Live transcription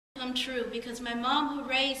come true because my mom who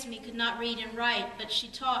raised me could not read and write, but she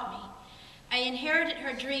taught me. I inherited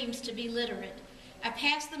her dreams to be literate. I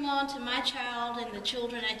pass them on to my child and the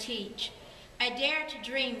children I teach. I dare to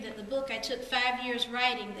dream that the book I took 5 years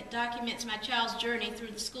writing that documents my child's journey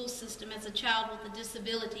through the school system as a child with a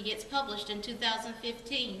disability gets published in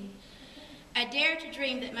 2015. I dare to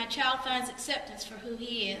dream that my child finds acceptance for who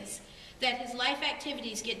he is, that his life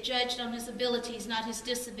activities get judged on his abilities, not his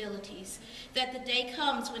disabilities, that the day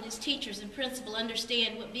comes when his teachers and principal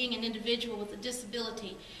understand what being an individual with a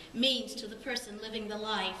disability means to the person living the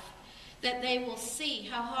life, that they will see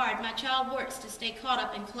how hard my child works to stay caught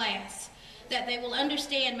up in class, that they will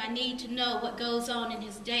understand my need to know what goes on in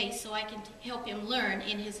his day so I can help him learn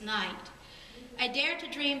in his night. I dare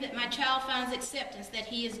to dream that my child finds acceptance, that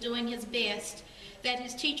he is doing his best, that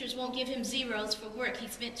his teachers won't give him zeros for work he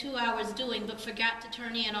spent 2 hours doing but forgot to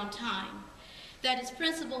turn in on time, that his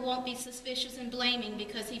principal won't be suspicious and blaming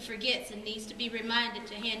because he forgets and needs to be reminded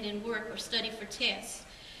to hand in work or study for tests.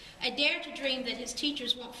 I dare to dream that his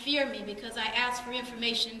teachers won't fear me because I ask for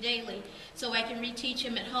information daily so I can reteach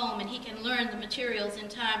him at home and he can learn the materials in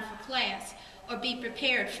time for class or be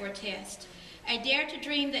prepared for a test. I dare to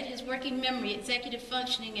dream that his working memory, executive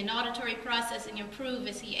functioning, and auditory processing improve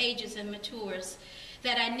as he ages and matures,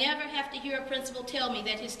 that I never have to hear a principal tell me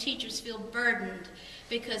that his teachers feel burdened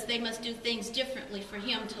because they must do things differently for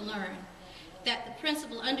him to learn, that the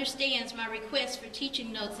principal understands my request for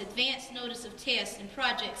teaching notes, advance notice of tests, and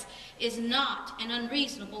projects is not an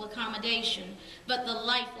unreasonable accommodation, but the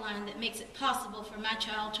lifeline that makes it possible for my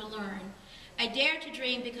child to learn. I dare to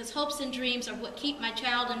dream because hopes and dreams are what keep my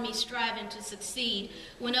child and me striving to succeed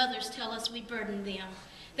when others tell us we burden them.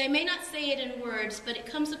 They may not say it in words, but it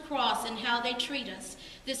comes across in how they treat us.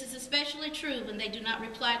 This is especially true when they do not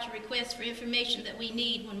reply to requests for information that we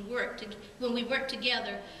need when we work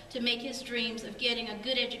together to make his dreams of getting a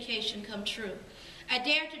good education come true. I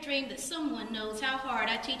dare to dream that someone knows how hard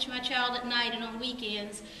I teach my child at night and on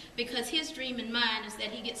weekends because his dream and mine is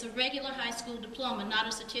that he gets a regular high school diploma, not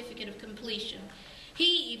a certificate of completion.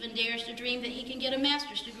 He even dares to dream that he can get a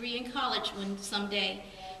master's degree in college someday.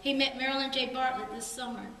 He met Marilyn J. Bartlett this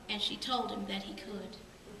summer, and she told him that he could.